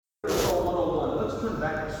let's turn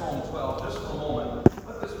back to Psalm 12 just for a moment.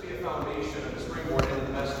 Let this be a foundation and a springboard into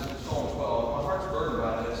the message of Psalm 12. My heart's burdened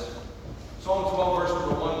by this. Psalm 12, verse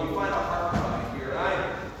number 1, we find a heart cry here. And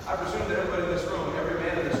I presume that everybody in this room, every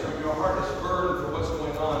man in this room, your heart is burdened for what's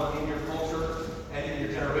going on in your culture and in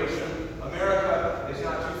your generation. America is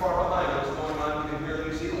not too far behind what's going on even here in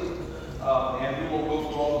New Zealand. And we won't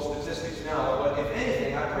go through all the statistics now, but if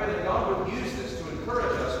anything, I pray that God would use this to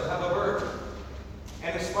encourage us to have a burden.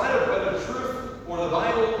 And in spite of whether truth or the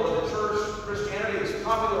Bible or the church, Christianity is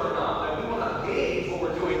popular or not, that we will not gauge what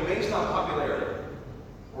we're doing based on popularity.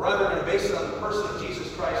 Rather than base it on the person of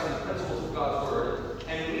Jesus Christ and the principles of God's Word.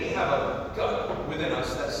 And we have a gut within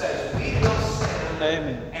us that says we will stand.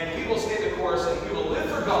 Amen. And we will stay the course and we will live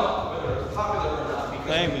for God, whether it's popular or not, because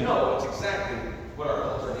Amen. we know it's exactly what our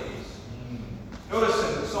culture needs.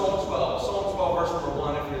 Notice in Psalm 12, verse number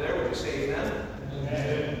 1, if you're there, would you say amen?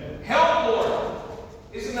 Amen. Help, Lord!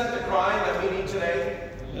 Isn't that the cry that we need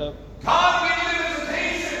today? Yep. God, we need a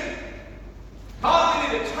visitation.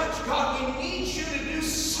 God, we need a touch. God, we need you to do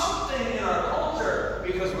something in our culture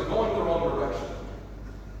because we're going the wrong direction.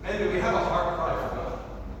 Man, do we have a heart cry for God?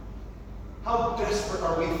 How desperate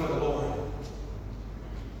are we for the Lord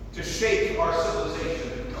to shake our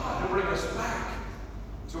civilization and God to bring us back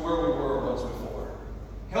to where we were once before?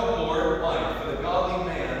 Help, Lord, why? For the godly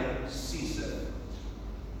man ceaseth.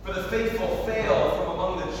 For the faithful fail from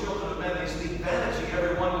among the children of men. They speak vanity,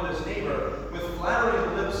 every one with his neighbor. With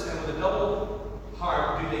flattering lips and with a double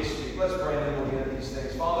heart do they speak. Let's pray and then we'll get into these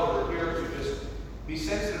things. Father, we're here to just be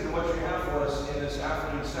sensitive to what you have for us in this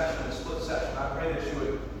afternoon session, this split session. I pray that you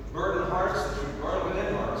would burden hearts, that you would burn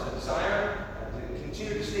within hearts a desire to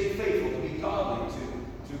continue to stay faithful, to be godly,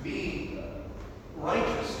 to be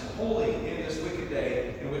righteous and holy in this wicked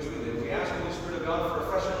day in which we live. We ask, Holy Spirit of God, for a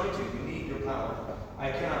fresh anointing. We need your power.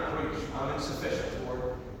 I cannot preach. I'm insufficient,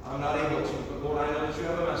 Lord. I'm not able to. But Lord, I know that you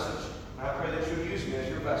have a message. I pray that you would use me as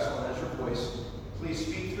your vessel and as your voice. Please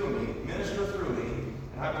speak through me, minister through me,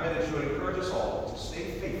 and I pray that you would encourage us all to stay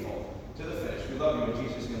faithful to the finish. We love you in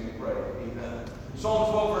Jesus' name we pray. Amen.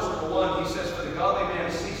 Psalm 12, verse number 1, he says, for the godly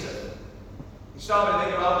man ceaseth. You stop and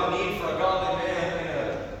think about the need for a godly man in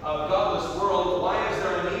a godless world. Why is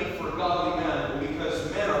there a need for a godly man?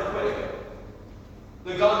 Because men are quitting.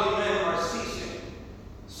 The godly men are ceasing.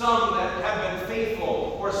 Some that have been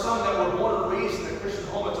faithful, or some that were born and raised in a Christian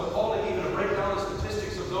home. It's appalling even to break down the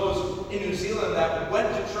statistics of those in New Zealand that went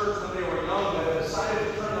to church when they were young, but have decided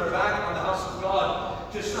to turn their back on the house of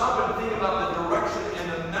God, to stop and think about the direction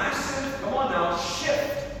and the massive, come on now,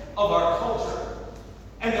 shift of our culture.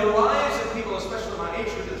 And the rise of people, especially my age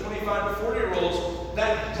group, the 25 to 40-year-olds,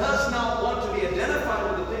 that does not want to be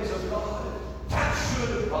identified with the things of God. That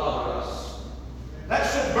should bother us. That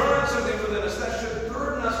should burn something within us. That should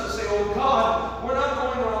burden us to say, oh God, we're not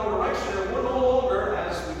going the wrong direction, and we're no longer,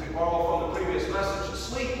 as we could borrow from the previous message,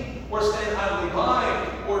 asleep or stand idly by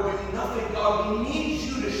or doing nothing. God, we need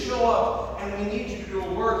you to show up, and we need you to do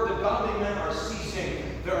a work. The godly men are ceasing.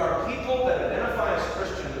 There are people that identify as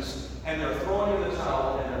Christians, and they're throwing in the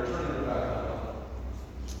towel, and they're turning their back on God.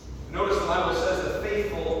 Notice the Bible says the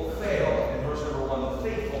faithful fail. In verse number 1, the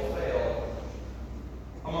faithful fail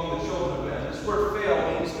among the children of men. This word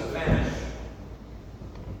fail means to vanish.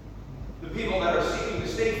 The people that are seeking to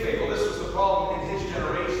stay faithful, this was the problem in his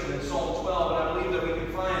generation in Psalm 12, and I believe that we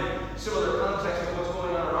can find similar context of what's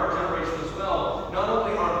going on in our generation as well. Not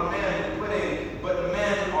only are men quitting, but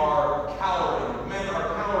men are cowering. Men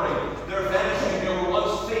are cowering. They're vanishing. They were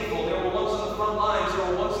once faithful. They were once on the front lines. They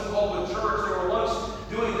were once involved with church. They were once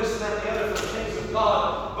doing this and that and the other for the things of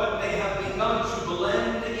God. But they have begun to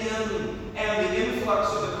blend in, and the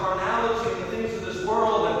influx of the carnality and the things of this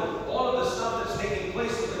world and all of the stuff that's taking place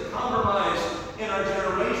with the compromise in our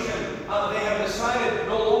generation, they have decided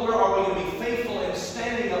no longer are we going to be faithful in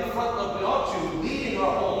standing up front like we ought to, leading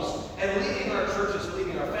our homes and leading our churches,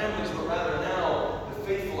 leading our families, but rather now the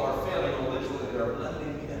faithful are failing religiously. They are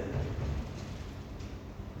blending in.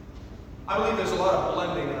 I believe there's a lot of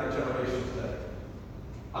blending in our generation today.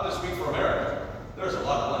 I'll just speak for America. There's a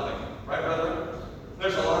lot of blending. Right, brethren?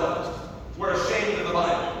 There's a lot of it. We're ashamed of the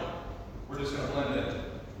Bible. We're just going to blend in.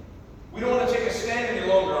 We don't want to take a stand any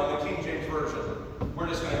longer on the King James Version. We're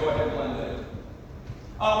just going to go ahead and blend in.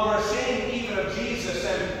 We're ashamed even of Jesus.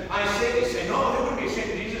 And I say, they say, no, they wouldn't be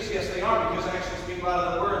ashamed of Jesus. Yes, they are, because actions speak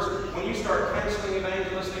louder than words. When you start canceling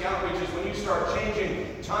evangelistic outreaches, when you start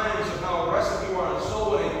changing times of how aggressive you are in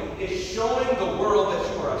soul winning, it's showing the world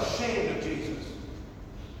that you are ashamed of Jesus.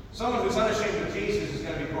 Someone who's unashamed of Jesus is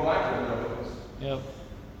going to be proactive in their witness. Yep.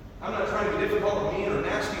 I'm not trying to be difficult or mean or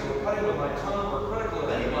nasty or cutting with my tongue or critical of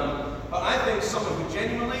anyone, but I think someone who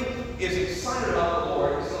genuinely is excited about the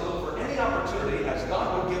Lord is going to look for any opportunity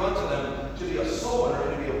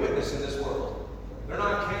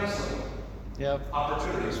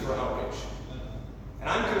opportunities for outreach. And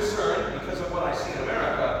I'm concerned, because of what I see in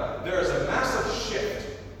America, there is a massive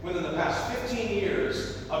shift within the past 15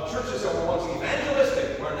 years of churches that were once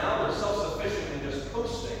evangelistic, where now they're self-sufficient and just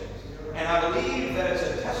coasting. And I believe that it's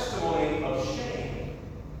a testimony of shame.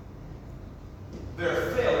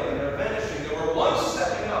 They're failing, they're vanishing. They were once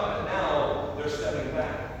stepping up, and now they're stepping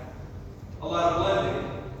back. A lot of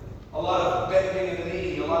blending, a lot of bending in the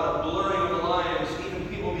knee, a lot of blurring of the lines, even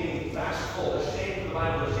people being bashful, ashamed of the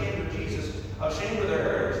Bible, ashamed of Jesus, ashamed of their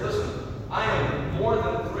heritage. Listen, I am more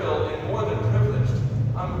than thrilled and more than privileged.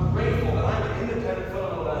 I'm grateful that I'm an independent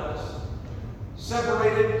fundamental Baptist.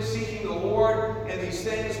 Separated, seeking the Lord in these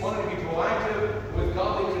things, wanting to be proactive with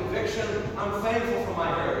godly conviction. I'm thankful for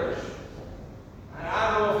my heritage. And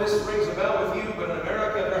I don't know if this rings a bell with you, but in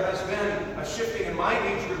America there has been a shifting in my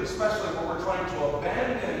age group, especially where we're trying to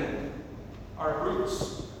abandon our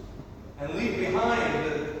roots and leave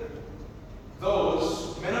behind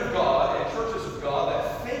those men of God and churches of God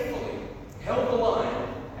that faithfully held the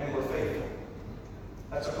line and were faithful.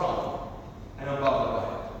 That's a problem, and I'm bothered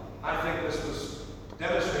by it. I think this was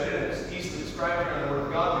demonstrated, and it's easily described here in the Word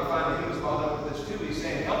of God. We find that he was bothered with this too. He's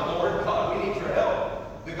saying, help, Lord God, we need your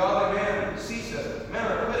help. The godly man ceases. Men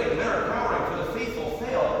are quitting. Men are cowering, for the faithful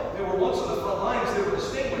fail. They were once on the front lines. They were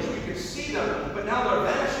distinguished. You could see them, but now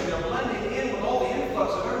they're vanishing. They're blending in with all the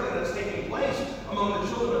influx of everything that's taking place among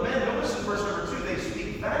the children of men. Notice in verse number 2, they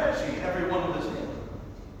speak vanity, every one with his name.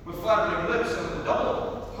 With flattering lips and with a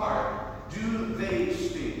double heart do they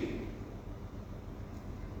speak.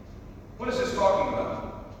 What is this talking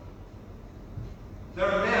about? There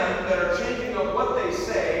are men that are changing up what they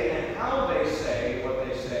say and how they say what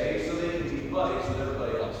they say so they can be buddies with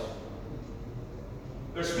everybody else.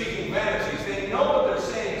 They're speaking vanities. They know what they're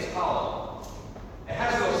saying is hollow. It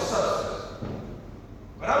has no substance.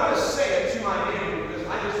 But I'm going to say it to my neighbor because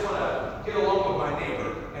I just want to get along with my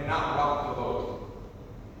neighbor and not rock the boat.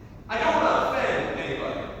 I don't want to offend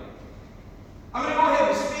anybody. I'm going to go ahead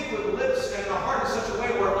and speak with lips and a heart in such a way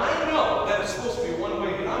where I know that it's supposed to be one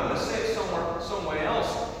way, but I'm going to say it some way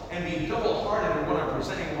else and be double-hearted in what I'm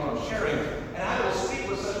presenting and what I'm sharing. And I will speak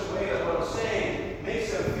with such a way that what I'm saying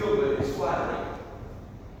makes them feel good, it's flattering.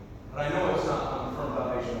 But I know it's not on the firm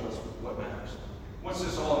foundation of what matters. What's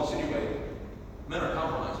this all insinuating? Men are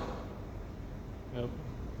compromising. Yep.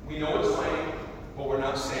 We know it's right, but we're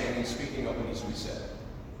not saying and speaking up what needs to be said.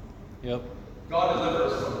 Yep. God deliver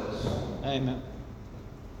us from this. Amen.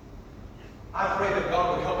 I pray that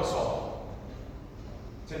God would help us all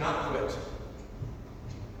to not quit.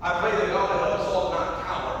 I pray that God would help us all to not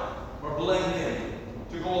cower or blend in,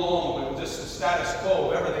 to go along with just the status quo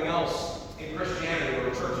of everything else in Christianity or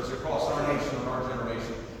churches across our nation and our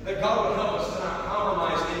generation. That God would help us to not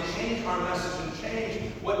compromise and change our message and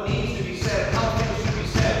change what needs to be said, how things should be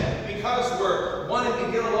said, because we're wanting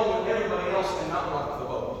to get along with everybody else and not rock the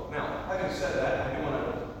boat. Now, having said that, I do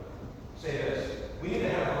want to say this. We need to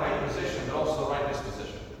have the right position, but also the right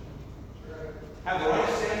disposition. Have the right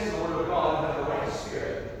stance in the Word of God and have the right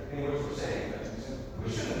spirit in which we're saying things.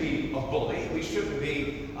 We shouldn't be a bully. We shouldn't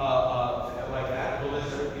be like that,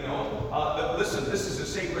 belligerent, But listen, this is a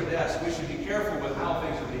sacred desk. We should be careful with how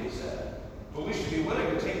things are being said. But we should be willing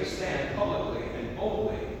to take a stand publicly and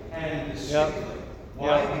boldly and distinctly. Yep.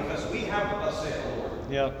 Why? Yep. Because we have the thus saith the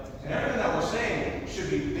Lord. Yep. And everything that we're saying should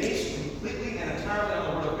be based completely and entirely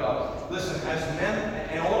on the Word of God. Listen, as men,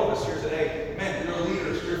 and all of us here today, men, you're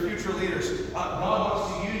leaders, you're future leaders. God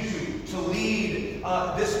wants to use you to lead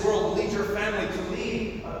this world, to lead your family, to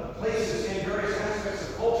lead places in various aspects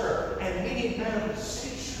of culture. And we need men of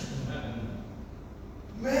distinction.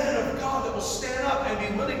 Men of God that will stand up and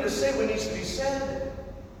be willing to say what needs to be said,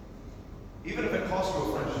 even if it costs you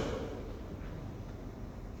a friendship.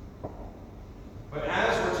 But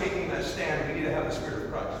as we're taking that stand, we need to have the Spirit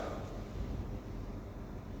of Christ.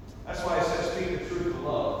 That's why it says, speak the truth in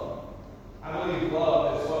love. I believe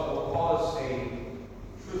love is what will cause a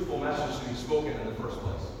truthful message to be spoken in the first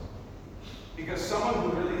place. Because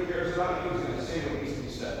someone who really cares about you is going to say what needs to be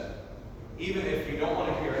said. Even if you don't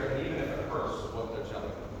want to hear it, and even if it hurts what they're telling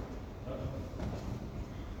you.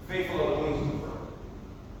 Faithful are the wounds of the firm.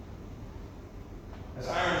 As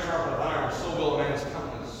iron sharpeneth iron, so will a man's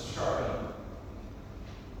countenance sharpen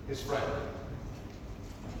his friend.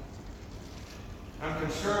 I'm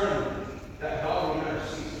concerned that God will never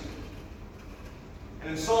cease. And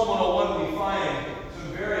in Psalm 101 we find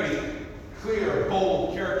some very clear,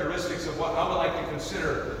 bold characteristics of what I would like to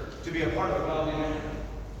consider to be a part of a godly man.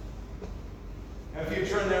 And if you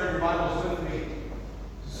turn there in your Bibles with me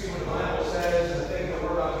to see what the Bible says and the things that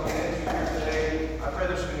we're about to get into here today, I pray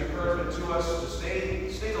there's an encouragement to us to stay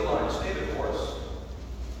the line, stay the course.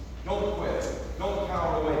 Don't quit.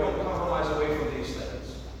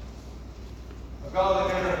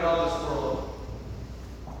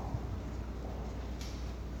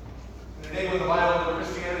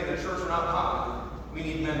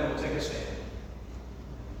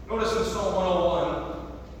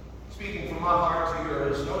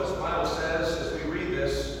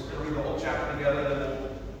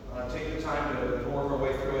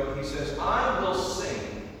 he says, I will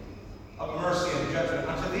sing of mercy and judgment.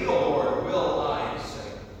 Unto thee, O Lord, will I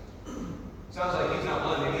sing. Sounds like he's not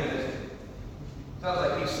blending in, is he? Sounds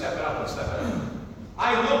like he's stepping up and stepping out.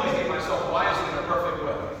 I will behave myself wisely in a perfect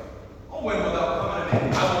way. Oh, when without coming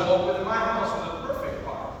in, I will walk within my house with a perfect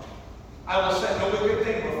heart. I will set no wicked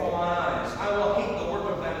thing before my eyes. I will hate the work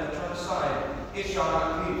of them that turn aside. It shall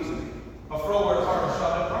not cleave to me. A froward heart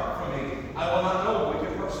shall depart from me. I will not know a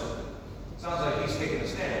wicked person. Sounds like he's taking a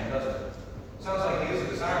stand, doesn't it? Sounds like he has a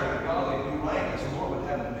desire to be godly and do right as the Lord would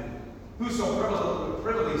have him do. Whoso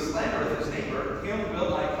privily slandereth his neighbor, him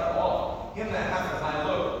will I cut off. Him that hath a high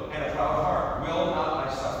look and a proud heart will not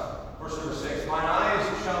I suffer. Verse number 6. Mine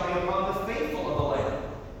eyes shall be upon the faithful of the land,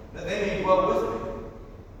 that they may dwell with me.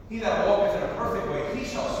 He that walketh in a perfect way, he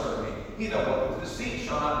shall serve me. He that walketh deceit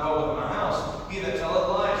shall not dwell within my house. He that telleth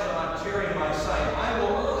lies shall not tarry in my sight. I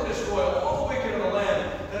will early destroy all the wicked of the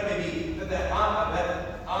land, that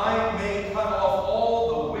I may cut off all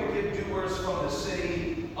the wicked doers from the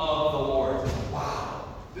city of the Lord. Wow.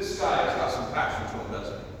 This guy has got some passion to him,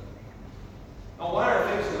 doesn't he? Now, why are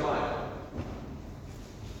things in the Bible?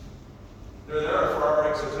 They're there for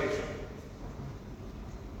our exhortation.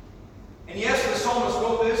 And yes, the psalmist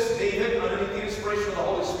wrote this, David, underneath the inspiration of the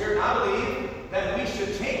Holy Spirit. And I believe that we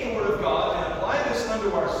should take the Word of God and apply this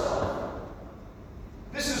unto ourselves.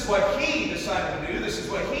 This is what he decided to do. This is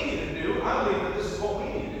what he needed to do. I believe that this is what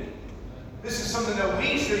we need to do. This is something that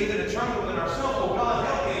we should even determine within ourselves. Oh, God,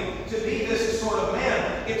 help me to be this sort of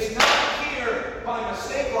man. It's not here by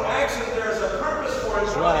mistake or accident. There is a purpose for it.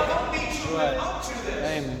 God, help me to live up to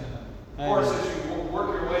this. Amen. Of course, as you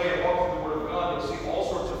work your way and walk through the Word of God, you'll see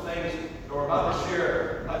all sorts of things that we're about to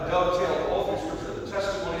share. Dovetail all through Scripture. The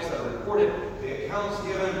testimonies that are recorded, the accounts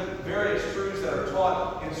given, various truths that are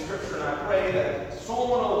taught in Scripture. And I pray that Psalm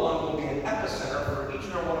 101 will be an epicenter for each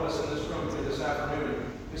and every one of us in this room here this afternoon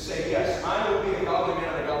to say, yes, I will be a godly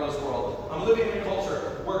man in a godless world. I'm living in a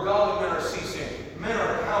culture where godly men are ceasing. Men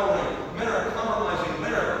are cowering. Men are compromising.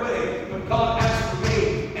 Men are quitting. But God, as for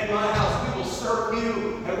me and my house, we will serve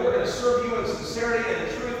you. And we're going to serve you in sincerity and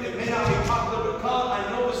in truth. It may not be popular, but God,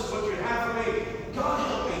 I know this is what you have for me. God,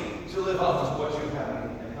 help me to live up to what you have for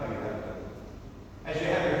me and how you have it. As you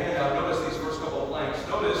have your hand out, notice these first couple of blanks.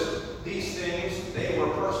 Notice these things, they were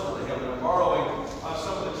personal to him. And I'm borrowing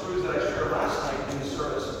some of the truths that I shared last night in the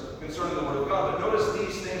service concerning the Word of God. But notice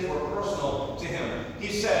these things were personal to him. He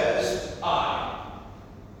says, I.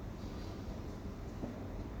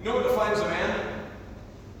 You know what defines a man?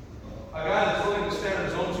 A guy that's willing to stand on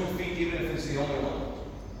his own 2 feet, even if he's the only one.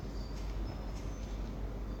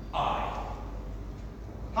 I.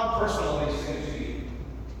 How personal are these things to you?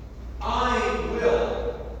 I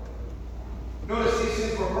will. Notice these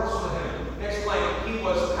things were personal to him. Next blank, he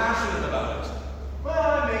was passionate about it. Well,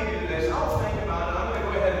 I may do this. I'll think about it. I'm going to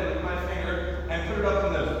go ahead and lift my finger and put it up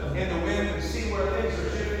in the wind and see where things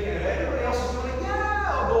are shifting. And if everybody else is doing it,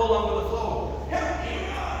 yeah, I'll go along with the flow.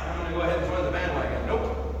 I'm going to go ahead and join the bandwagon. Nope.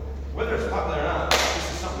 Whether it's popular or not,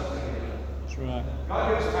 this is something that's going to get done. That's right. God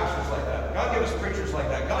give us pastors like that. God give us preachers like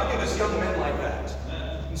that. God give us young men like that.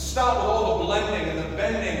 And stop with all the blending and the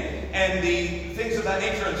bending and the things of that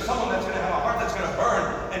nature, and someone that's going to have a heart that's going to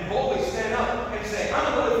burn and boldly stand up and say,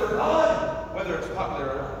 I'm going to live for God, whether it's popular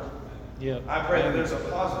or not. Yep. I pray that there's a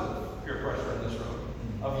positive peer pressure in this room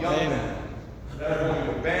of young men that are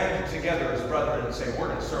going to band together as brethren and say, we're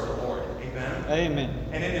going to serve the Lord. Amen? Amen.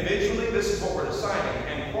 And individually, this is what we're deciding.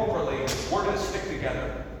 And corporately, we're going to stick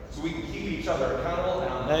together so we can keep each other accountable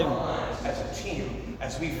and on the front lines as a team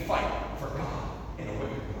as we fight for God in a wicked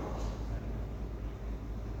world.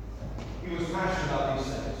 He was passionate about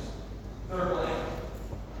these things. Third blank.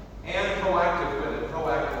 And proactive with it.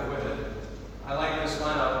 Proactive with it. I like this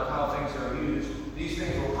line of how things are used. These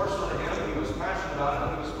things were personal to him. He was passionate about it,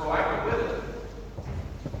 and he was proactive with it.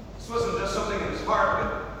 This wasn't just something in his heart,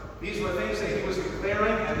 but these were things that he was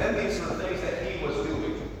declaring, and then these were things that he was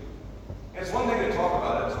doing. And it's one thing to talk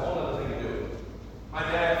about it, it's a whole other thing to do it. My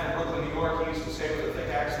dad from Brooklyn, New York, he used to say with a thick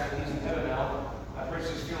accent, he's in heaven now. I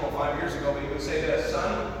preached his funeral 5 years ago, but he would say this,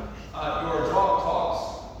 son, your talk talks,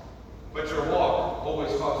 but your walk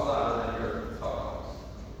always talks louder than your talk talks.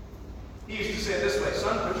 He used to say it this way,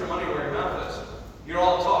 son, put your money where your mouth is. You're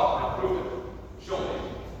all talk, now prove it. Show me.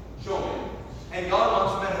 Show me. And God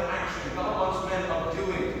wants men of action. God wants men of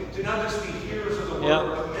doing. To not just be hearers of the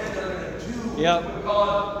word, but men that are going to do what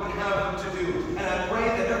God would have them to do. And I pray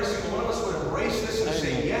that every single one of us would embrace this and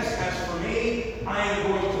say, yes, as for me, I am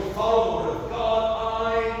going to follow the word of God.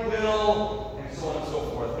 I will, and so on and so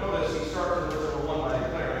forth. Notice he starts in verse number 1 by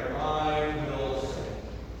declaring, I will sing.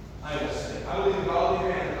 I will sing. I believe a godly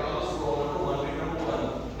man in a godless world, number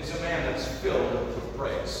one, is a man that's filled with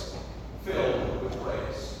praise.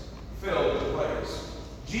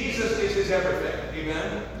 is his everything.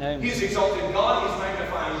 Amen? Amen. He's exalting God. He's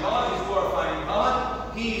magnifying God. He's glorifying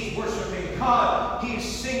God. He's worshiping God. He's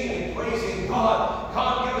singing and praising God.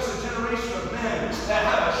 God, give us a generation of men that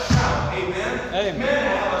have a shout. Amen? Amen. Men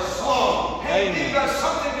that have a song. Hey, Amen. we've got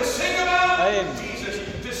something to sing about. Amen. Jesus.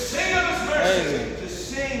 To sing of his mercy. Amen. To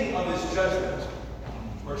sing of his judgment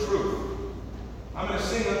or truth. I'm going to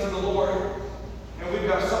sing unto the Lord. And we've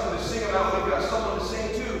got something to sing about. We've got someone to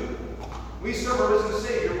sing to. We serve a risen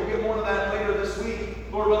Savior. We'll get more to that later this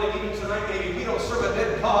week. Lord willing, even tonight maybe. We don't serve a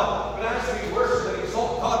dead God. But as we worship and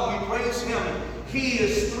exalt God, we praise him. He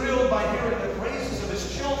is thrilled by hearing the praises of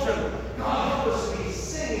his children. God, help us to be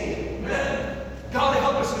singing men. God,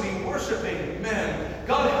 help us to be worshiping men.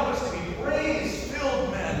 God, help us to be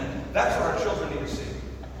praise-filled men. That's what our children need to see.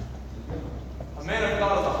 A man of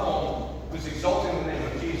God in the home who's exalting the name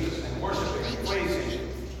of Jesus and worshiping and praising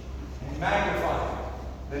and magnifying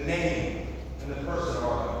the name and the person of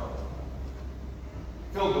our God.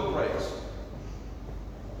 Filled with praise.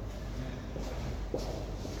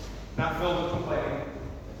 Not filled with complaining.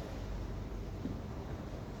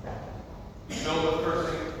 Filled with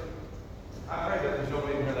cursing. I pray that there's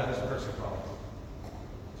nobody here that has a cursing problem.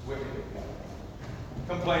 It's wicked.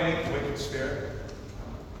 Complaining, wicked spirit.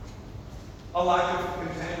 A lack of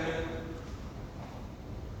contentment.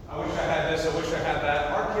 I wish I had this, I wish I had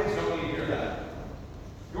that. Our kids don't need to hear that.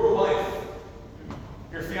 Your wife,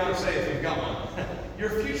 your fiance if you've got one, your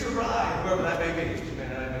future bride, whoever that may be, you may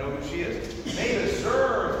not even know who she is, may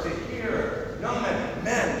deserve to hear young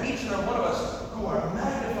men, each and every one of us, who are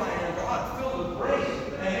magnifying God, filled with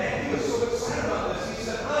praise. And he was so excited about this. He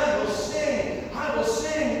said, I will sing, I will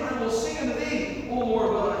sing, I will sing unto thee, O Lord,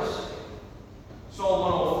 will I sing. Psalm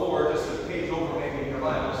 104, just a page over maybe in your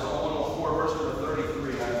Bible, Psalm 104, verse number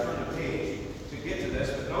 33. I turned the page to get to this,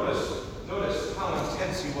 but notice how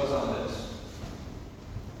intense he was on this.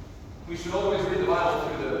 We should always read the Bible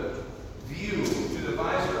through the view, through the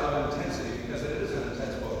visor of intensity, because it is an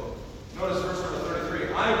intense book. Notice verse number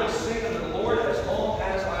 33. I will sing unto the Lord as long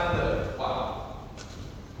as I live. Wow.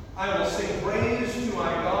 I will sing praise to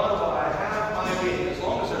my God while I have my being. As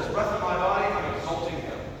long as there's breath in my body, I'm exalting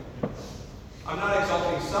him. I'm not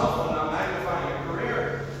exalting self. I'm not magnifying a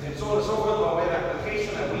career. And so on and so forth by way of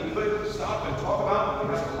application that we could stop and talk about.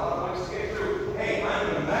 We have a lot of points to get through. Hey,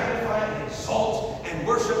 I'm going to magnify and exalt and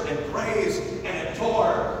worship and praise and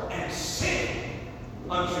adore and sing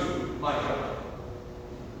unto my God.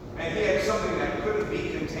 And he had something that couldn't be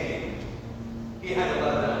contained. He had to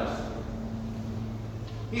let it out.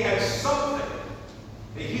 He had something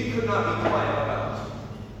that he could not be quiet about.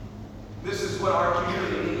 This is what our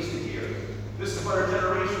community needs to hear. This is what our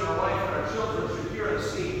generation, our life, and our children should hear and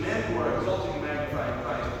see. Men who are exalting and magnifying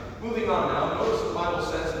Christ. Moving on now, notice the Bible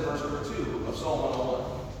says in verse number 2 of Psalm 101,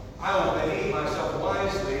 I will behave myself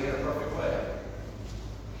wisely in a perfect way.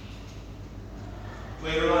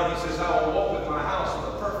 Later on, he says, I will walk with my house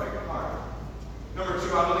with a perfect heart. Number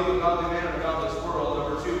 2, I believe a godly man in a godless world.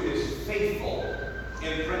 Number 2 is faithful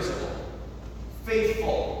in principle.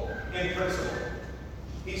 Faithful in principle.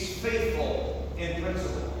 He's faithful in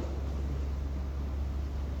principle.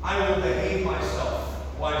 I will behave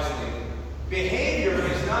myself wisely. Behavior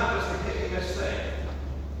is not just a hit and miss thing.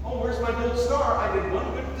 Oh, where's my gold star? I did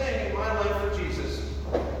one good thing in my life for Jesus.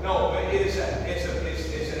 No, but it's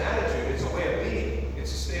an attitude. It's a way of being.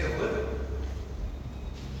 It's a state of living.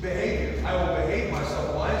 Behavior. I will behave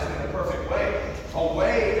myself wisely in a perfect way. A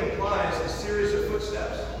way implies a series of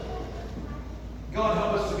footsteps. God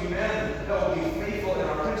help us to be men that will be faithful in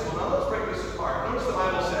our principle. Now let's break this apart. Notice the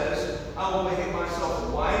Bible says, I will behave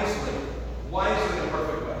myself wisely in a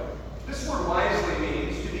perfect way. This word wisely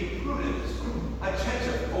means to be prudent,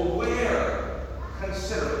 attentive, aware,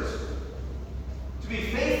 considerate. To be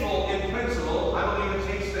faithful in principle, I believe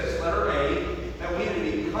it takes this letter A, that we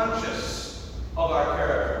need to be conscious of our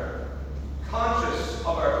character. Conscious of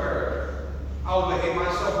our character. I will behave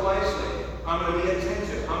myself wisely. I'm going to be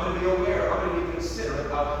attentive. I'm going to be aware. I'm going to be considerate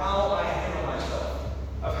of how I handle myself,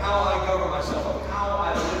 of how I govern myself, of how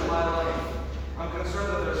I live my life. I'm concerned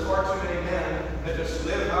that there's far too many men that just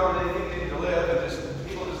live however they think they need to live, and just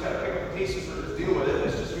people just got to pick up the pieces or just deal with it.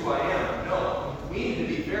 It's just who I am. No, we need to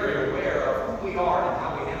be very aware of who we are and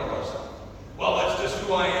how we handle ourselves. Well, that's just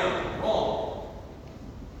who I am. Wrong.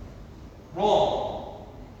 Wrong.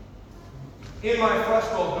 In my flesh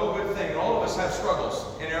dwells no good thing, and all of us have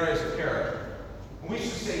struggles in areas of character. And we should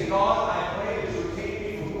say, God, I pray that you would take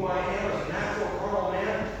me from who I am as a natural, carnal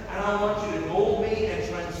man, and I want you to mold me and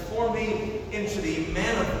transform me into the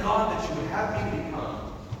man of God that you would have me to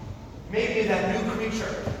become. Make me that new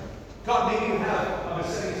creature. God, make me have a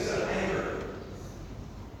besetting sin of anger.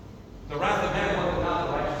 The wrath of man worketh not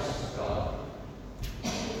the righteousness of God.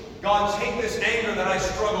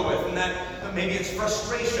 Maybe it's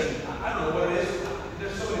frustration. I don't know what it is.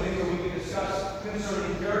 There's so many things that we can discuss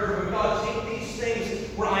concerning character. But God, take these things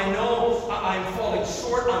where I know I'm falling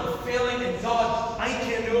short, I'm failing, and God, I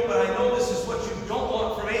can't do it, but I know this is what you don't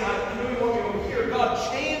want from me. I know you want me over here.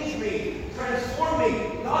 God, change me, transform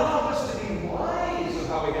me. God, help us to be wise of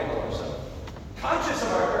how we handle ourselves. Conscious of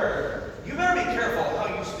our character. You better be careful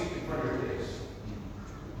how you speak in front of your kids.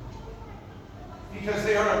 Because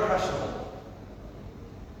they are impressionable.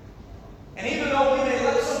 And even though we may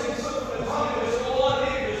let something slip from the tongue and just go on,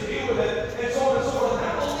 maybe just deal with it, and so on and so forth,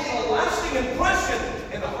 that will leave a lasting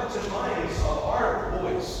impression in the hearts and minds of our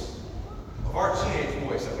boys, of our teenage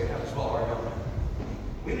boys that we have as well, our young men.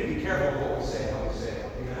 We need to be careful with what we say, how we say it.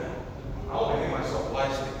 Amen? I will behave myself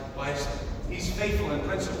wisely. He's faithful in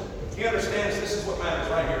principle. He understands this is what matters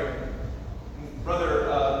right here. Brother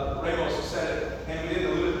Ramos has said it, and we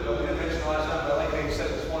didn't mention it last time, but I like how he said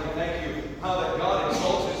it this morning. Thank you. How that God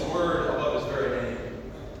exalts His word above His very name.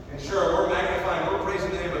 And sure, we're magnifying, we're praising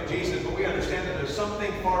the name of Jesus, but we understand that there's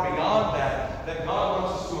something far beyond that God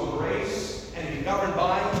wants us to embrace and be governed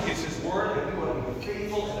by. It's His word, and we want to be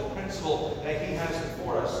faithful to the principle that He has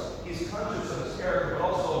before us. He's conscious of His character, but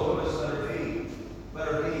also, notice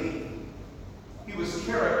letter B. He was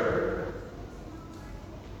charactered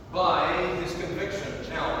by his conviction.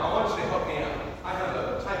 Now, I want you to help me out. I have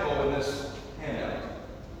a typo in this handout.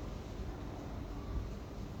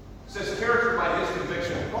 It says character by his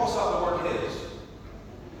conviction. Cross out the word his.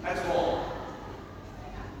 That's wrong.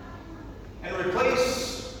 And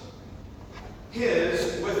replace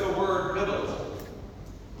his with the word biblical.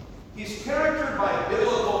 He's charactered by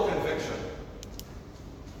biblical conviction.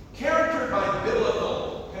 Charactered by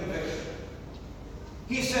biblical conviction.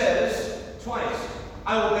 He says twice,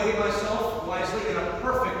 I will behave myself wisely in a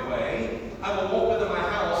perfect way. I will walk within my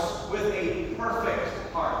house with a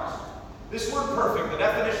perfect heart. This word perfect, the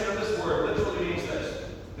definition of this word literally means this.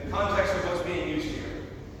 The context of what's being used here.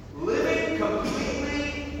 Living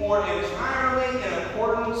completely or entirely in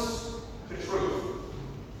accordance to truth.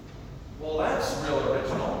 Well, that's real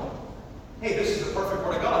original. Hey, this is the perfect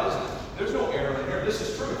word of God, isn't it? There's no error in here. This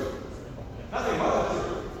is truth. Nothing but the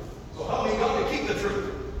truth. So help me God to keep the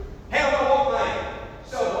truth. Hey, I'm going to walk right.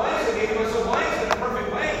 So wisely, so wise in a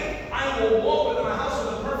perfect way. I will walk within my house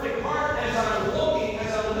with a perfect heart as I'm walking,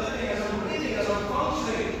 as I'm living, as I'm breathing, as I'm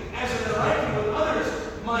functioning, as I'm interacting with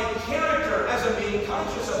others. My character, as I'm being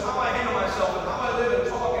conscious of how I handle myself and how I live and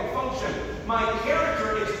talk and function, my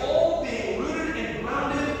character is all being rooted and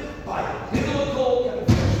grounded by biblical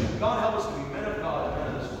conviction. God help us to be men of God and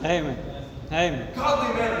men of this world. Amen. Amen.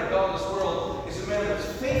 Godly man of God in this world is a man that's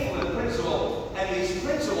faithful in principle, and these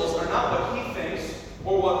principles are not what he thinks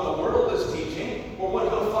or what the world is teaching, or what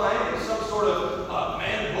he'll find in some sort of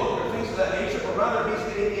man book or things of that nature, but rather he's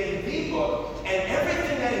getting in the book, and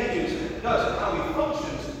everything that he does and how he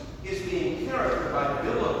functions is being characterized by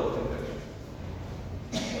biblical conviction.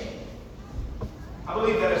 I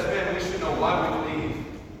believe that as men we should know why we believe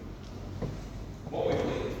what we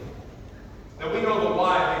believe. That we know the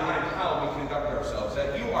why behind how we conduct ourselves.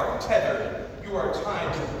 That you are tethered, you are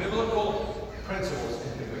tied to biblical principles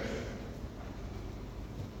and conviction.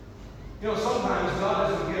 You know, sometimes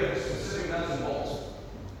God doesn't give specific nuts and bolts.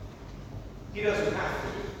 He doesn't have to.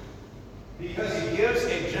 Because He gives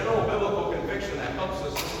a general biblical conviction that helps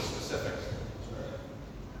us with the specifics.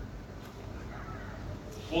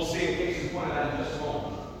 We'll see in case you pointed out in just a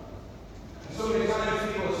moment. And so many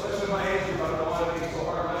times people, especially my age group, I don't know why it makes so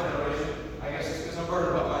hard in my generation. I guess it's because I'm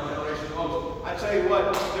burdened about my generation the most. I tell you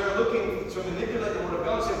what, they're looking to manipulate the Word of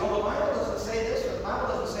God and say, well, the Bible doesn't say this, or the Bible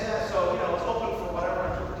doesn't say that, so, it's open for whatever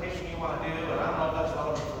interpretation you want to do, and I don't know if that's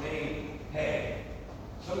relevant for me. Hey,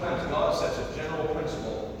 sometimes God sets a general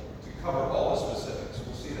principle to cover all the specifics.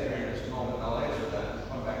 We'll see that here in just a moment, and I'll answer that and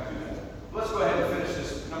come back to that. Let's go ahead and finish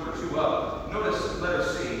this number 2 up. Notice letter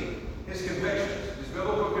C. His convictions, his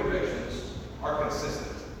biblical convictions are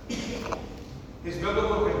consistent. His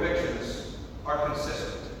biblical convictions are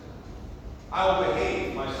consistent. I will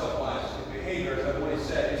behave myself wisely. Behavior, as I've already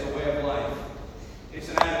said, is a way of life. It's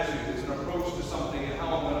an attitude. It's an approach to something and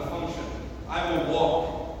how I'm going to function. I will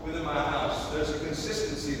walk within my house. There's a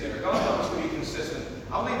consistency there. God helps us to be consistent.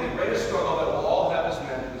 I believe the greatest struggle that we'll all have as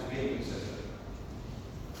men is being consistent.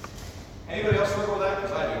 Anybody else struggle with that?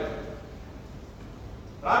 Because I do.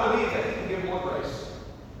 But I believe that He can give more grace.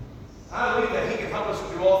 I believe that He can help us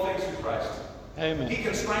to do all things through Christ. Amen. He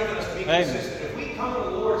can strengthen us to be Amen. consistent. If we come to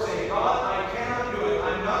the Lord saying, God, I cannot do it.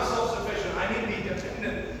 I'm not self-sufficient. I need to be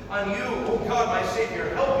dependent on you. Oh God, my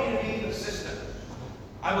Savior, help me to be consistent.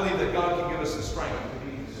 I believe that God can give us the strength to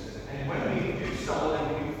be consistent. And when we do stumble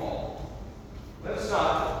and we fall, let us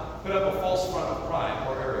not put up a false front of pride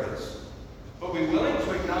or arrogance. but we're willing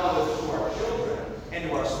to acknowledge to our children and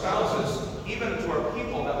to our spouses, even to our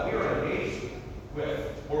people that we are engaged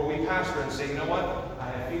with, or we pastor and say, you know what? I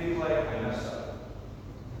had feet in clay, I messed up.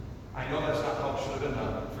 I know that's not how it should have been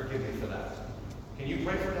done. Forgive me for that. Can you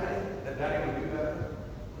pray for Daddy? That Daddy would do better?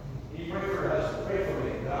 Can you pray for us? Pray for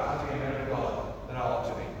me that I be a man of God that I ought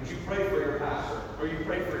to be. Would you pray for your pastor? Or you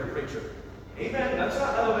pray for your preacher? Amen. Let's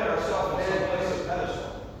not elevate ourselves in some place of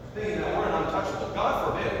pedestal, thinking that we're untouchable.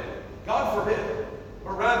 God forbid. God forbid.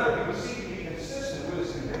 But rather, he would seek to be consistent with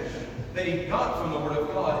his conviction that he got from the Word of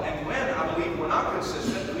God. And when I believe we're not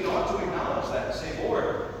consistent, we ought to acknowledge that and say,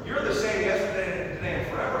 Lord, you're the same yesterday, today, and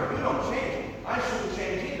forever. You don't change. I shouldn't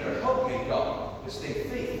change either. Help me, God, to stay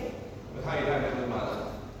faithful with how you have me live my life.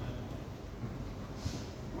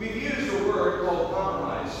 We've used a word called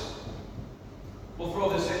compromise. We'll throw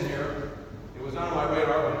this in here. It was not on my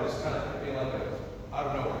radar, but it's kind of hit me like out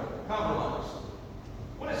of nowhere. Compromise.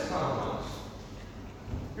 What is compromise?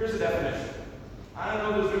 Here's the definition. I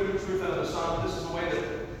don't know the truth out of the Psalm. This is the way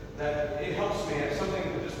that it helps me. It's something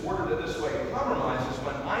that just worded it this way. Compromise is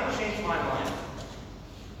when I change my mind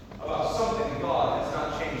about something God has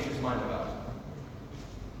not changed his mind about.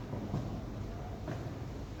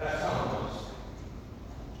 That's compromise.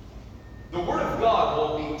 The Word of God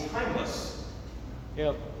will be timeless.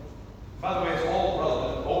 Yep. By the way, it's all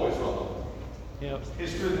relevant, always relevant. Yep.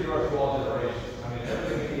 His truth endures through all generations. I mean,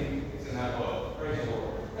 everything we need is in that book. Praise the Lord.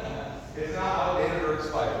 It's not outdated or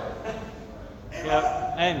expired. Yep.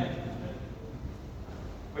 Amen.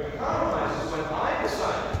 But compromise is when I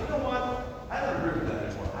decide, you know what? I don't agree with that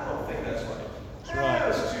anymore. I don't think that's right. That's right.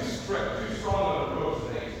 That's too strict, too strong of an approach to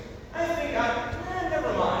things. I think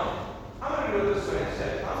never mind. I'm going to do it this way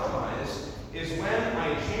instead. Compromise is when I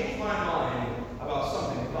change my mind about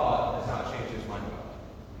something God has not changed his mind about.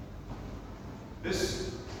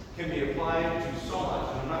 This can be applied to so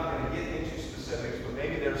much, and I'm not going to get into specifics, but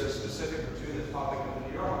maybe there's a specific or two that's popping up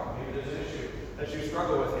into your heart. Maybe there's an issue that you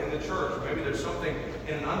struggle with in the church. Maybe there's something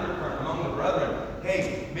in an undercurrent among the brethren.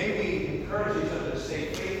 Hey, may we encourage each other to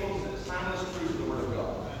stay faithful to the timeless truth of the Word of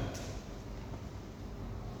God.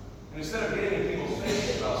 And instead of getting in people's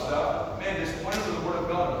faces about stuff, man, just point them to the Word of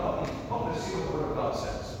God and help them to see what the Word of God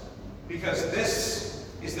says. Because this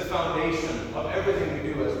is the foundation of everything we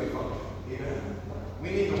do as we function. Amen. We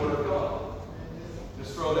need the Word of God.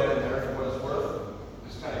 Just throw that in there for what it's worth.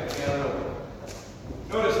 Just kind of hit me out of nowhere.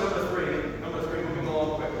 Notice number three, moving along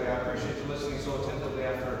quickly. I appreciate you listening so attentively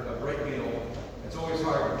after a great meal. It's always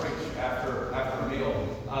hard to preach after a meal.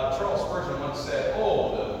 Charles Spurgeon once said,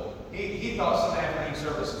 he thought Sunday afternoon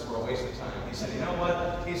services were a waste of time. He said, you know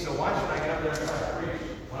what? He said, why should I get up there and try to preach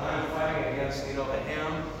when I'm fighting against, the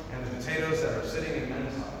ham and the potatoes that are sitting in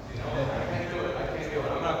men's lives? I can't do it.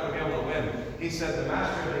 I'm not going to be able to win. He said, the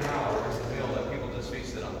master of the hour is the meal that people just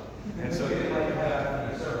feasted on. And so he didn't like to have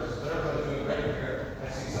afternoon services. But everybody's doing great here.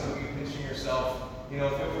 I see some of you pinching yourself. Feel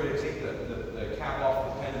free to take the cap off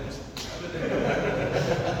the pendant.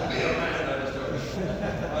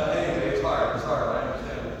 Anyway, it's hard. I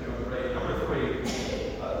understand you're doing great. Number three,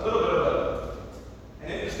 a little bit of an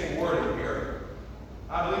interesting wording here.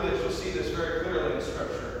 I believe that you'll see this very clearly in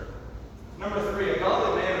Scripture. Number three, a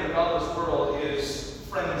godly man in a godless world is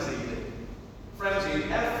frenzied. Frenzied,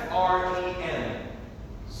 F-R-E-N-Z-I-E-D.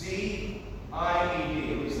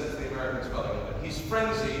 At least that's the American spelling of it. He's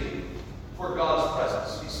frenzied for God's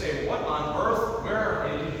presence. He's saying, what on earth? Where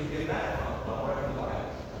did you get that from? Well, right in the Bible.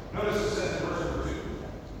 Notice it says in verse number 2.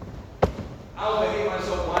 I'll behave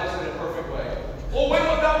myself wisely in a perfect way. Oh, when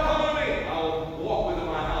wilt thou come to me? I'll walk within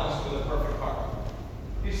my house with a perfect heart.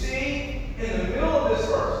 You see, in the middle of this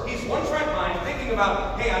verse, he's one track mind thinking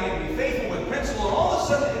about, hey, I need to be faithful with principle, and all of a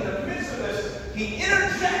sudden, in the midst of this, he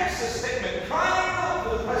interjects a statement crying out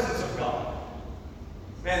for the presence of God.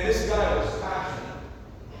 Man, this guy was passionate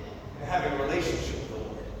in having a relationship with the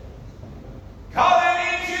Lord. God, I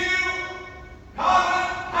need you! God,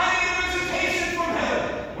 I need a visitation from heaven.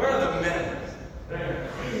 Where are the men? They're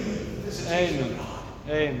praying. Visitation of God.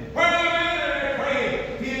 Amen. Where are the men that are praying?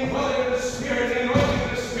 The indwelling of the Spirit, the anointing of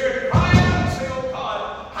the Spirit. Cry out and say, oh God,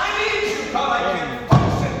 I need you. God, I can't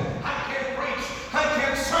function. I can't preach. I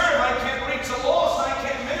can't serve. I can't reach the lost. I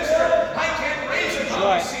can't minister. I can't raise a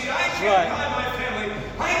godly seed. I can't guide my family.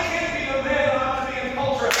 I can't be the man I ought to be in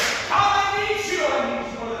culture. God, I need you. I need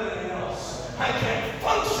you more than anything else. I can't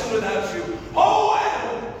function without you. Oh,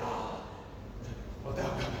 Adam, God, wilt thou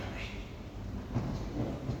come to me?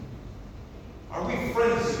 Are we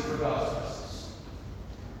frenzied for God's presence?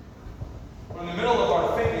 Or in the middle of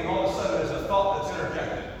our thinking, all of a sudden there's a thought that's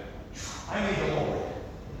interjected. I need the Lord.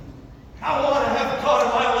 I want to have God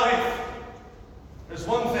in my life. There's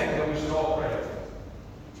one thing that we should all pray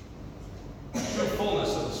for.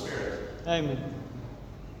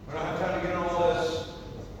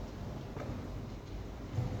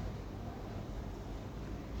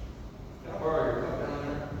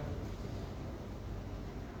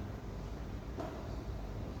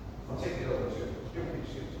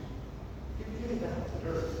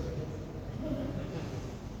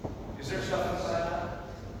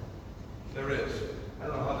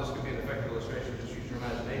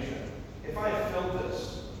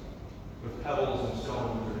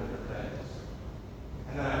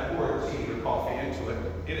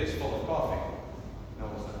 It is full of coffee. No,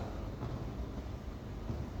 it's not.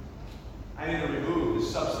 I need to remove the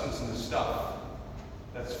substance and the stuff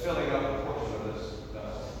that's filling up a portion of this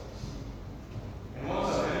vessel. And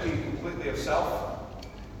once I'm emptied completely of self,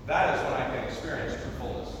 that is when I can experience true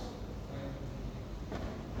fullness.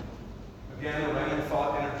 Again, a random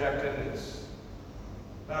thought interjected,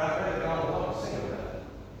 but I pray that God will help us sing of that.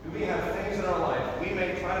 Do we have things in our life? We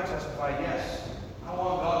may try to testify, yes, I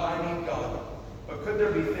want God, I need God. But could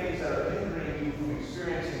there be things that are hindering you from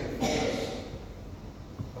experiencing the fullness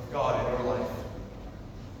of God in your life?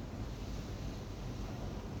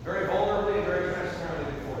 Very vulnerably and very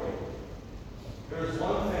transparently before you. There is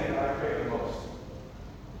one thing that I crave the most.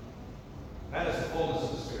 And that is the fullness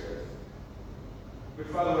of the Spirit.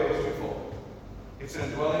 Which, by the way, is twofold. It's an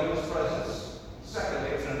indwelling of His presence. Secondly,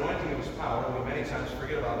 it's an anointing of His power. We many times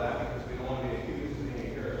forget about that because we don't want to be accused of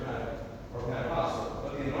being a charismatic or Pentecostal.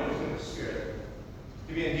 But the anointing of the Spirit,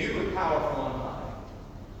 to be endued with power from on high,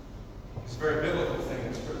 it's a very biblical thing,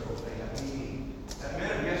 a spiritual thing that we need. That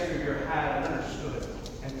men of yesteryear had and understood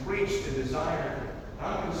and preached and desired. And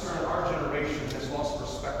I'm concerned our generation has lost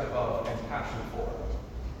perspective of and passion for.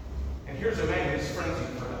 And here's a man who's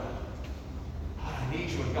frenzied for God. God, I need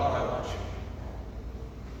you, and God, I want you.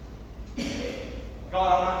 God,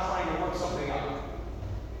 I'm not trying to work something out.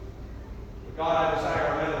 But God, I desire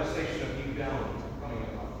a manifestation of you down, coming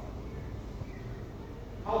up.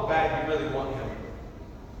 How bad do you really want Him?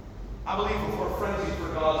 I believe if we're frenzied for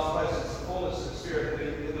God's presence, the fullness of the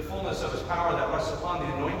Spirit, the fullness of His power that rests upon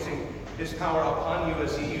the anointing, His power upon you,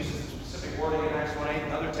 as He uses the specific wording in Acts 1:8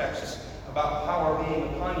 and other texts about power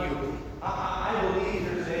being upon you. I believe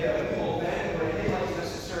here today that we will then do anything that's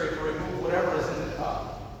necessary to remove whatever is in the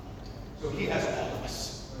cup. So He has all of us.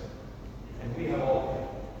 And we have all of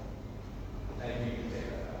Him. And you can take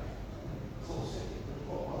that back. It's a little silly.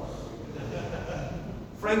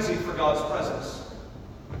 Frenzy for God's presence.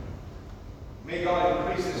 May God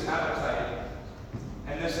increase His appetite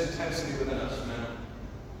and this intensity within us, man.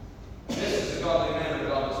 This is a godly man of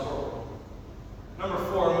God's world. Number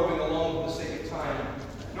 4, moving along for the sake of time.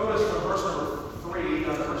 Notice from verse number 3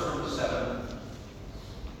 down to verse number 7.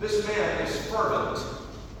 This man is fervent.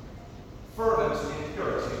 Fervent in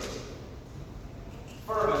purity.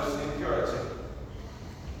 Fervent in purity.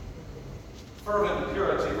 Fervent in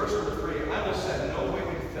purity. Verse number 3. I will set no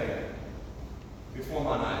wicked thing before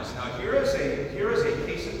mine eyes. Now here is a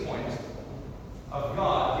case in point of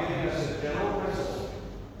God giving us a general principle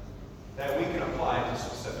that we can apply to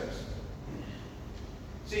specifics.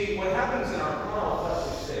 See, what happens in our carnal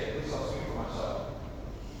fleshly state, at least I'll speak for myself,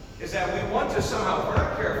 is that we want to somehow, if we're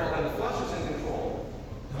not careful, and the flesh is in control,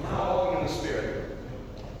 and we're not walking in the Spirit,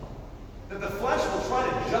 that the flesh will try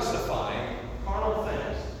to justify carnal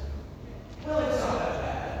things. Well, it's not that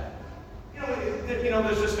bad.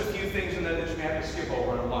 There's just a few things in there that you may have to skip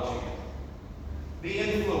over and watching it. The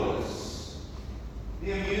influence,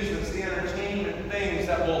 the amusements, the entertainment things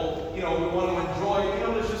that will, we want to enjoy.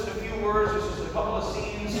 There's just a few words, there's just a couple of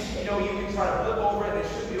scenes, you can try to flip over it and it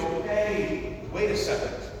should be okay. Wait a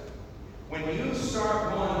second. When you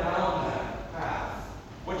start going down that path,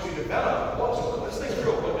 what you develop, let's think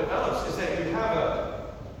through it. What develops is that you have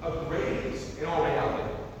a gradient in all reality.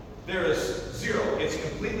 There is 0. It's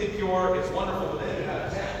completely pure. It's wonderful. But then you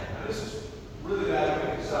have 10. Now, this is really bad to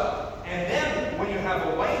pick this up. And then when you have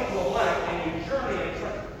a white to a black and you journey and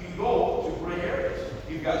you go to gray areas.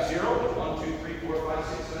 You've got 0, 1, 2, 3, 4, 5,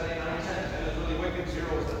 6, 7, 8, 9, 10. 10 is really wicked. 0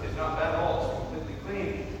 is not bad at all. It's completely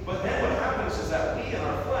clean. But then what happens is that we in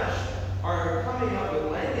our flesh are coming up with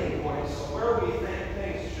landing points of where we think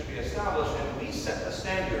things should be established, and we set the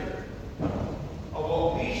standard of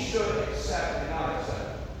what we should accept and not accept.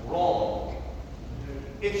 Wrong.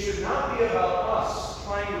 It should not be about us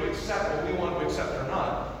trying to accept what we want to accept or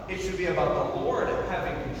not. It should be about the Lord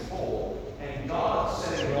having control and God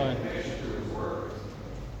setting a conviction through His Word.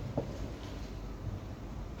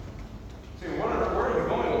 See, where are we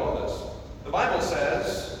going with all this? The Bible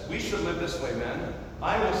says we should live this way, men.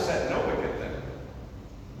 I will set no wicked thing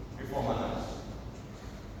before my eyes.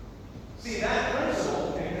 See, that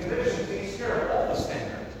principle and conviction takes care of all the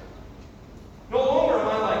standards. No longer am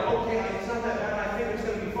I like, okay, it's not that bad, I think it's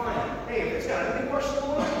going to be fine. Hey, if it's got anything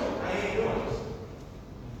questionable, I ain't doing it.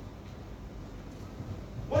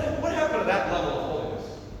 What happened to that level of holiness?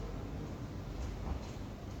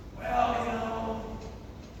 Well,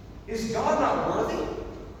 is God not worthy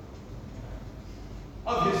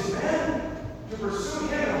of His men to pursue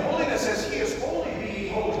Him in holiness as He is holy? Be ye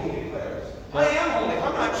holy, He declares. I am holy.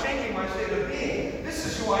 I'm not changing my state of being. This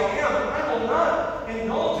is who I am. I will not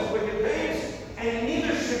indulge in wicked things. And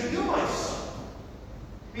neither should you, my son.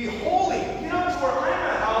 Be holy. Get up to where I'm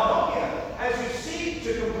at.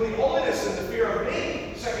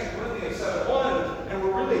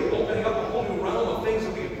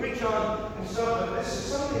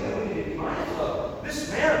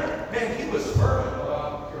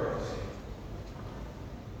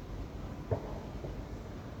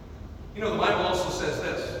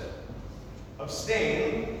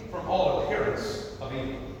 abstain from all appearance of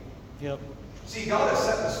evil. Yep. See, God has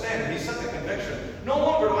set the standard. He set the conviction. No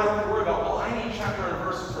longer do I have to worry about, well, I need chapter and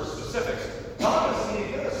verses for specifics. God doesn't need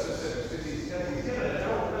to give us specifics because He's given a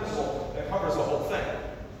general principle that covers the whole thing.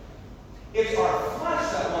 It's our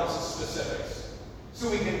flesh that wants specifics, so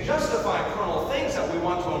we can justify carnal things that we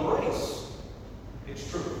want to embrace. It's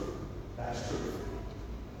truth. That's truth.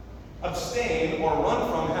 Abstain or run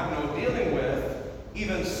from, have no dealing with,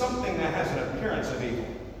 even something that has an appearance of evil.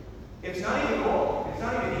 It's not even wrong. It's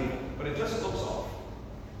not even evil, but it just looks off.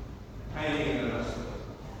 I ain't even going to mess with it.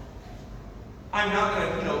 I'm not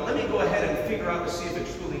going to, let me go ahead and figure out to see if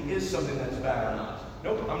it truly is something that's bad or not.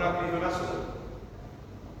 Nope, I'm not going to even mess with it.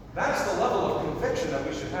 That's the level of conviction that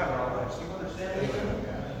we should have in our lives. Do you understand?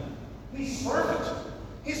 He's fervent.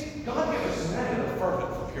 God gave us a man of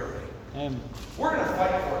fervent for purity. Amen. We're going to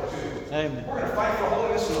fight for it too. Amen. We're going to fight for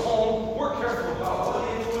holiness in the home. We're careful about all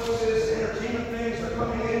the influences, entertainment things that are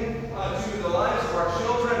coming in to the lives of our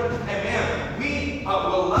children. And man, we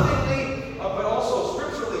will lovingly, but also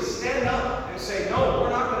scripturally stand up and say, no, we're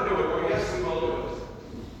not going to do it, or yes, we will do it.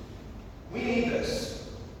 We need this.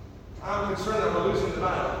 I'm concerned that we're losing the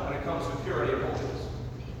battle when it comes to purity and holiness.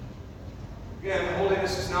 Again,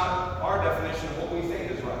 holiness is not our definition of what we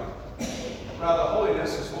think is right. Rather,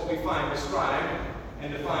 holiness is what we find described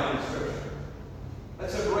and defined in Scripture.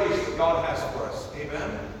 That's a grace that God has for us.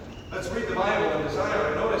 Amen? Let's read the Bible and desire.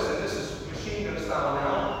 And notice, and this is machine gun style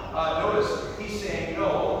now, notice he's saying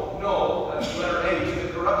no, letter A, to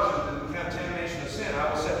the corruption and the contamination of sin.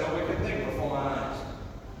 I will set no wicked thing before my eyes.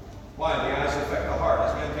 Why? The eyes affect the heart.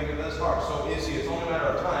 As men think of his heart, so is he. It's only a matter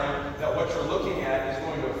of time that what you're looking at is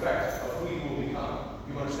going to affect who you will become.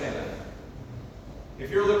 You understand that? If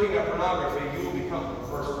you're looking at pornography, you will become the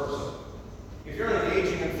first person. If you're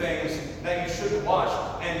engaging in things that you shouldn't watch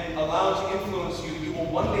and allowed to influence you, you will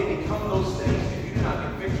one day become those things if you do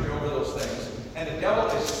not get victory over those things. And the devil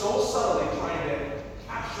is so subtly trying to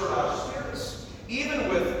capture our spirits. Even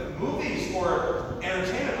with movies or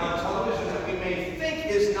entertainment on television that we may think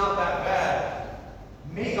is not that bad,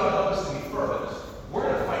 may God help us to be fervent. We're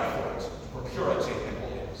going to fight for it, for purity and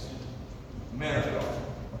holiness. Man of God.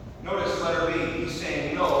 Notice letter B, he's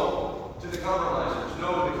saying no to the compromisers.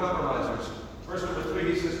 No to the compromisers. Verse number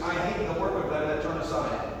 3, he says, I hate the work of them that turn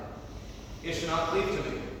aside. It should not cleave to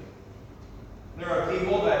me. There are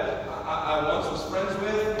people that I once was friends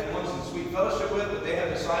with and once in sweet fellowship with, but they have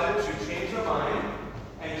decided to change their mind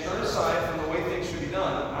and turn aside from the way things should be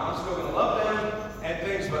done. Now, I'm still going to love them and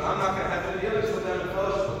things, but I'm not going to have any dealings with them and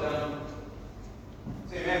fellowship with them.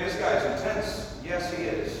 Say, man, this guy's intense. Yes, he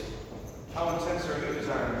is. How intense are you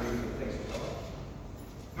desiring to be for the things of God?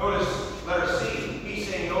 Notice letter C, he's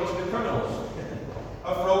saying no to the criminals.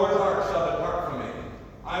 A froward heart shall depart from me.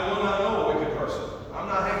 I will not know a wicked person. I'm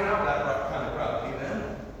not hanging out with that kind of crowd.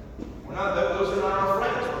 Amen? Those are not our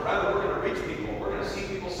friends, but rather we're going to reach people. We're going to see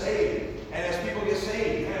people saved. And as people get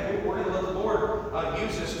saved, man, we're going to let the Lord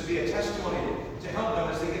use this to be a testimony to help them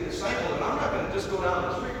as they get discipled. And I'm not going to just go down to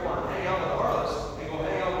the street corner and hang out with the harlots and go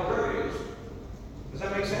hang out with drug users. Does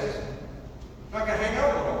that make sense? I'm not going to hang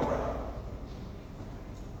out with the whole crowd.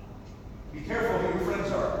 Be careful who your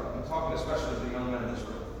friends are. I'm talking especially to the young men in this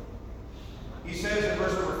room. He says in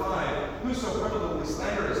verse number 5, whoso privately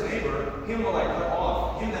slander his neighbor, him will I cut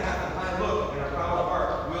off. Him that hath a high look and a proud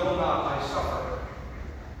heart will not I suffer.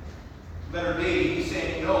 Letter D, he's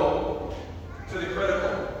saying no to the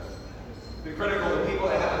critical. The critical, the people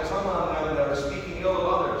that have a tongue on them that are speaking ill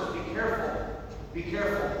of others. Be careful. Be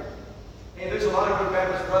careful. Hey, there's a lot of good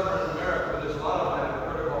Baptist brethren in America, but there's a lot of them that have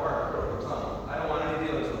a critical heart, critical tongue. I don't want any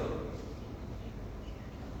dealings with them.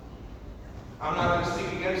 I'm not going to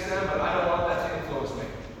speak against them, but I don't want that to influence me.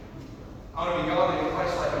 I want to be godly and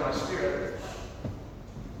Christ-like in my spirit.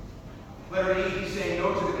 Letter E, he's saying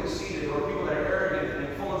no to the conceited, or people that are arrogant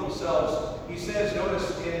and full of themselves. He says,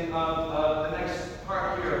 notice in the next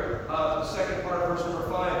part here, the second part of verse number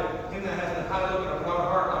 5, him that hath a high look and a proud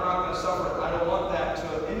heart, I'm not going to suffer it. I don't want that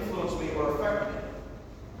to influence me or affect me.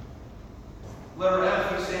 Letter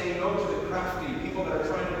F, he's saying no to the crafty, people that are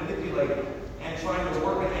trying to manipulate and trying to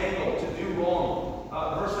work an angle to do wrong.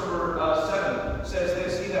 Verse number 7 says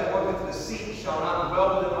this, he that worketh deceit shall not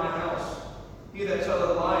dwell within my house. He that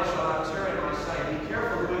telleth lies shall not tarry in my sight. Be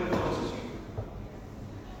careful who influences you.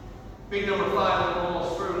 Big number 5, we're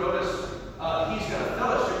almost through. Notice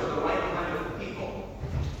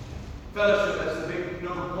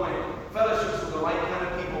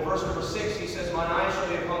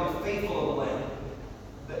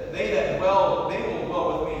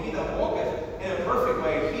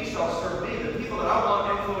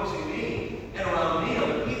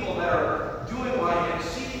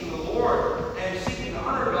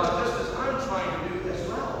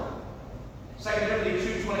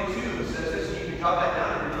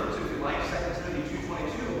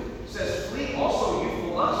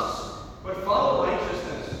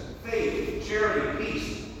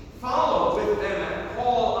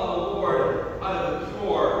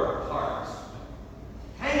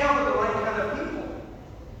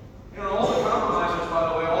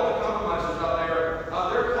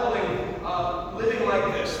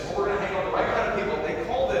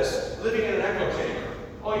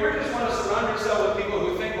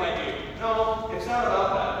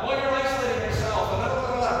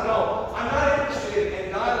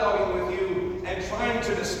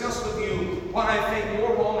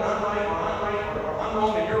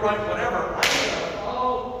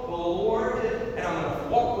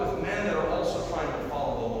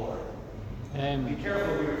Amen. Be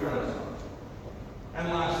careful who your friends are. And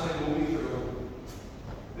lastly, we'll be through.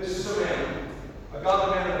 This is a man, a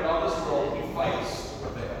godly man in a godless world. He fights to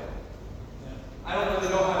prevail. I don't really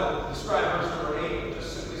know how to describe verse number 8, but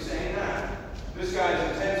just simply saying that. This guy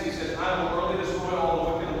is intense. He says, I will early destroy all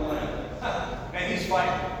the wicked in the land. And he's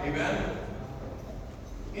fighting. Amen?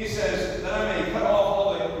 He says, that I may cut off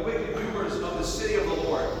all the wicked doers of the city of the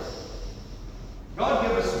Lord. God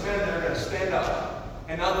give us men that are going to stand up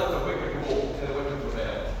and not let the wicked rule and the wicked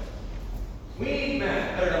prevail. We need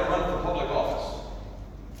men that are going to run for public office.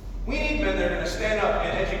 We need men that are going to stand up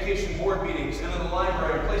in education board meetings and in the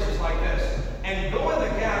library and places like this and go in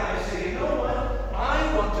the gap and say, you know what?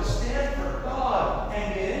 I want to stand for God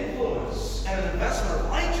and be an influence and an investment of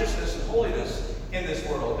righteousness and holiness in this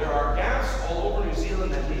world. There are gaps all over New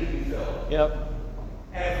Zealand that need to be filled. Yep.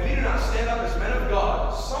 And if we do not stand up as men of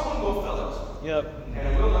God, someone will fill it. Yep. And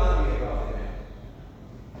it will not be a godly man.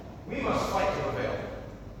 We must fight to prevail.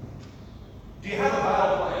 Do you have a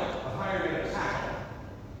battle plan of how you're going to tackle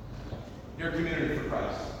your community for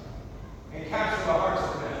Christ and capture the hearts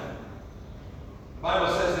of men? The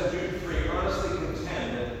Bible says in Jude 3, earnestly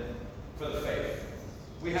contend for the faith.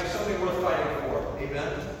 We have something worth fighting for.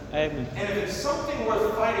 Amen? Amen. And if it's something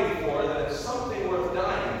worth fighting for, then it's something worth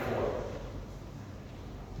dying for.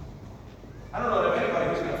 I don't know of anybody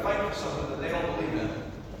who's going to fight for something that they don't believe in,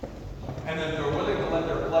 and then they're willing to let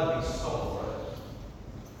their blood be sold for it.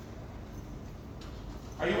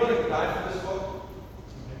 Are you willing to die for this book?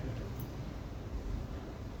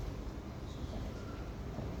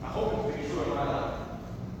 I hope it will be true in my life.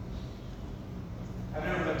 I've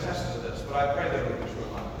never been tested to this, but I pray that it will be true in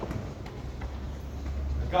my life.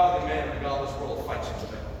 A godly man in a godless world fights to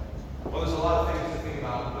prevail. Well, there's a lot of things to think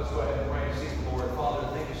about. Let's go ahead and pray and seek the Lord. Father,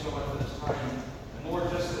 thank you so much for this time. And Lord,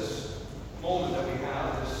 just this moment that we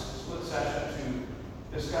have, this split session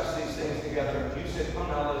to discuss these things together. You said, come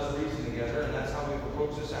now, let us reason together, and that's how we've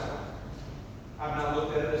approached this out. I've not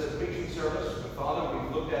looked at it as a preaching service, but Father,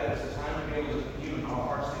 we've looked at it as a time to be able to commune our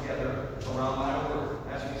hearts together around thy word.